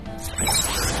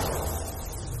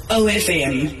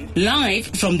OFM, live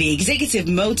from the Executive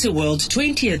Motor World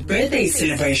 20th birthday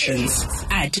celebrations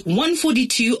at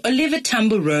 142 Oliver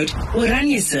Tambo Road,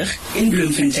 Oranjezig in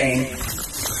Bloemfontein.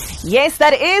 Yes,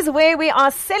 that is where we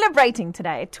are celebrating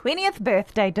today. 20th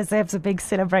birthday deserves a big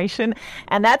celebration.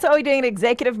 And that's what we're doing at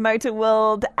Executive Motor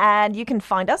World. And you can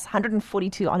find us,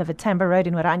 142 Oliver Tambo Road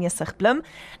in Oranjezig, Bloem.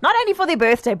 Not only for their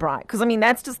birthday bride, because,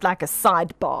 that's just like a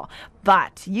sidebar.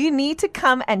 But you need to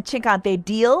come and check out their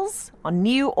deals on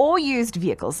new or used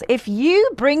vehicles. If you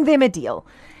bring them a deal,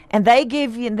 and they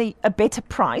give you a better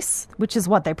price, which is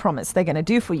what they promise they're going to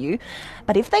do for you.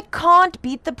 But if they can't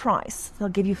beat the price, they'll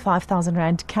give you 5,000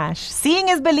 Rand cash. Seeing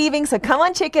is believing, so come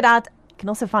on, check it out. You can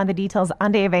also find the details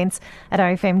under events at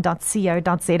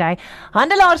ofm.co.za.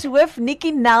 Handelaarshoof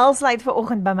Nicky Nel sluit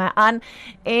vanoggend by my aan.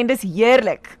 En dis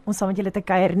heerlik om saam met julle te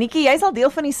kuier. Nicky, jy's al deel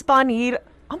van die span hier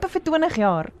amper vir 20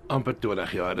 jaar. Amper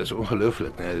 20 jaar, dis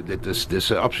ongelooflik. Nee,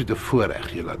 dis 'n absolute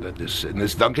voorreg, julle.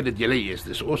 Dis dankie dat julle hier is.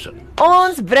 Dis awesome.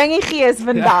 Ons bring die gees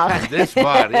vandag. Dis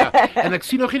waar, ja. En ek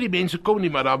sien nog nie die mense kom nie,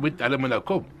 maar hulle moet nou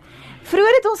kom.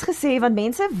 Vroeger het ons gesê, want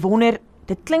mense wonder,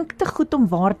 dit klink te goed om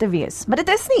waar te wees, maar dit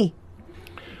is nie.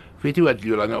 Weet jy wat,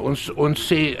 Jolanda,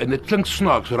 ons sê, en dit klink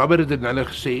snaaks, Robert het dit nou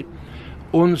gesê,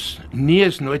 ons nee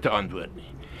is nooit 'n antwoord nie.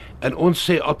 En ons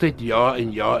sê altyd ja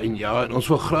en ja en ja, en ons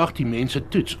wil graag die mense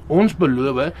toets. Ons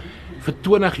beloof vir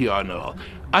 20 jaar nou al,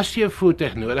 as jy 'n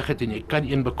voertuig nodig het en jy kan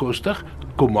een bekostig,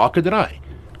 kom maak 'n draai.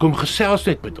 Kom gesels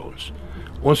net met ons.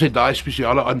 Ons het daai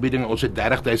spesiale aanbiedinge, ons het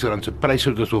R30,000 se pryse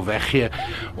wat ons wil weggee.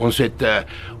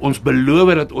 Ons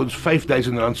beloof dat ons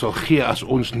R5,000 sal gee as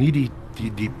ons nie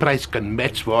die prys kan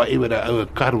match waar jy 'n ou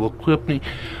kar wil koop nie,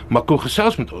 maar kom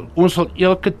gesels met ons. Ons sal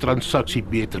elke transaksie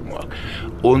beter maak.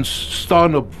 Ons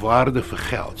staan op waarde vir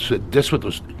geld. So dis wat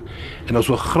ons doen. En ons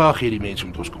wil graag hê die mense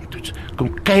met ons kom toets.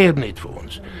 Kom kuier net vir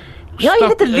ons. Ja, jy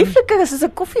weet 'n lieflike is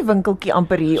 'n koffiewinkeltjie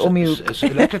amper hier om die hoek. Is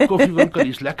 'n lekker koffiewinkel,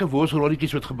 hier's lekker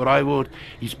worsrolletjies wat gebraai word.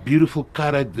 Hier's beautiful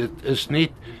karre. Dit is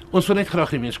net, ons wil net graag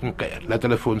die mense kom kuier. Laat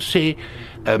hulle vir ons sê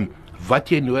wat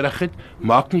jy nodig het.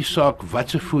 Maak nie saak wat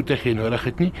se voertuig jy nodig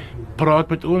het nie. Praat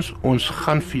met ons. Ons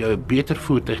gaan vir jou 'n beter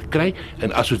voertuig kry,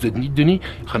 en as ons dit nie doen nie,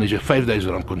 gaan ons jou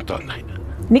R5,000 kontant gee.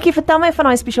 Nicky, vertel my van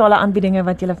daai spesiale aanbiedinge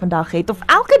wat jy vandag het, of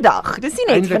elke dag. Dis nie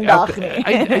net vandag nie.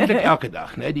 Eintlik elke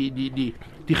dag, né?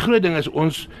 Die groot ding is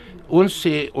ons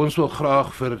sê ons wil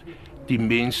graag vir die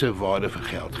mense waarde vir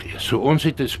geld gee. So ons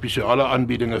het 'n spesiale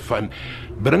aanbiedinge van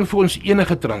bring vir ons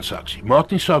enige transaksie.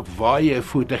 Maak nie saak waar jy 'n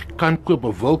voertuig kan koop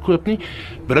of wil koop nie.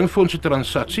 Bring vir ons 'n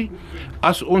transaksie.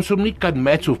 As ons hom nie kan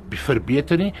match of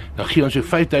verbeter nie, dan gee ons jou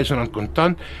R5,000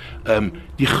 kontant.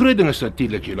 Die groot ding is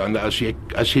natuurlik, Jolanda, as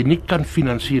jy nie kan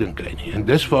finansiering kry nie. En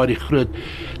dis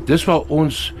waar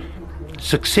ons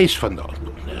sukses vandaan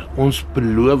kom. Ons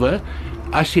beloof,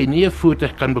 as jy nie 'n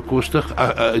voertuig kan bekostig,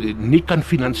 nie kan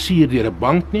finansier deur 'n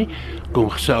bank nie, kom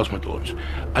gesels met ons.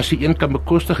 As jy een kan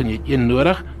bekostig en jy het een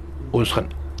nodig, ons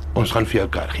gaan vir jou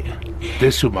kar gee.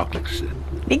 Dis so maklik is dit.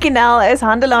 Nicky Nel is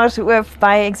handelaarsoof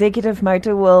by Executive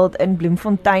Motor World in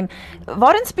Bloemfontein.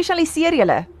 Waarin spesialiseer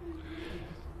julle?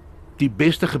 Die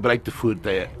beste gebruikte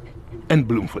voertuie in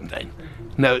Bloemfontein.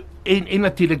 Nou, en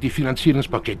natuurlik die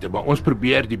finansieringspakkette, maar ons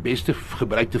probeer die beste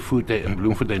gebruikte voertuie in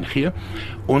Bloemfontein gee.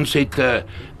 Ons het 'n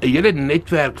hele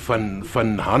netwerk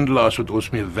van handelaars wat ons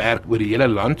mee werk oor die hele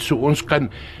land, so ons kan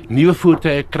nuwe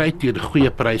voertuie kry teen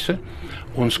goeie pryse.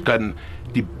 Ons kan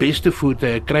die beste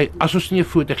voertuie kry. As ons nie 'n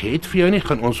voertuig het vir jou nie,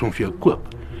 gaan ons hom vir jou koop.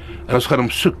 En ons gaan hom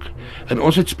soek. En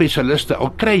ons het spesialiste.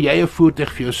 Al kry jy 'n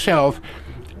voertuig vir jouself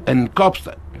in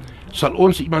Kaapstad, sal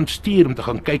ons iemand stuur om te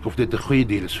gaan kyk of dit 'n goeie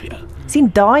deal is vir jou. Sien,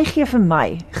 daai gee vir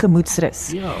my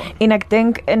gemoedsrus. Ja. En ek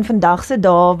dink in vandag se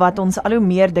dae wat ons al hoe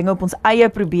meer dinge op ons eie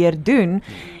probeer doen,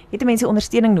 het mense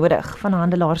ondersteuning nodig van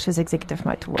handelaars soos Executive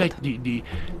Motor World. Kyk,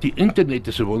 die internet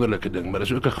is 'n wonderlike ding, maar dit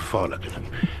is ook 'n gevaarlike ding.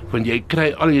 Want jy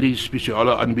kry al hierdie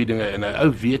spesiale aanbiedinge en 'n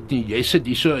ou weet nie, jy sit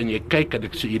hierso en jy kyk en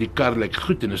ek sê hierdie kar lyk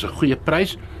goed en is 'n goeie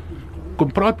prys.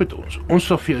 Kom praat met ons. Ons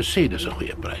sal vir jou sê dis 'n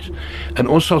goeie prys. En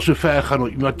ons sal so ver gaan om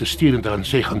iemand te stuur en te gaan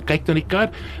sê gaan kyk na die kar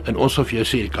en ons sal vir jou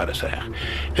sê die kar is reg.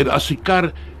 En as die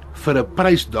kar vir 'n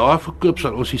prys daar verkoop,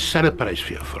 sal ons dieselfde prys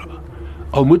vir jou vra.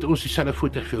 Al moet ons dieselfde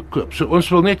voertuig vir jou koop. So ons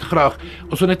wil net graag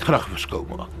 'n verskil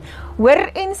maak.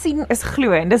 Hoor en sien is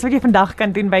glo, en dis wat jy vandag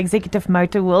kan doen by Executive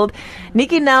Motor World.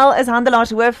 Nicky Nel is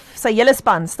handelaarsoof, sy hele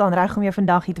span staan reg om jou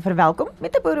vandag hier te verwelkom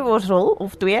met 'n boereworsrol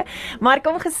of 2. Maar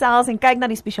kom gesels en kyk na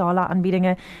die spesiale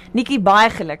aanbiedinge. Nicky, baie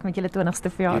geluk met julle 20ste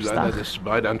verjaarsdag. Ja, dis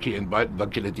baie dankie en baie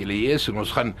dankie dat julle hier is en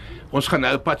ons gaan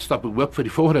nou 'n pad stap hoop vir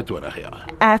die volgende 20 jaar.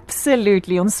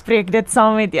 Absolutely, ons spreek dit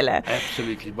saam met julle.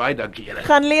 Absolutely, baie dankie julle.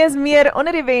 Gaan lees meer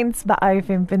onder die wens by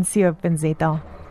ofm.co.za.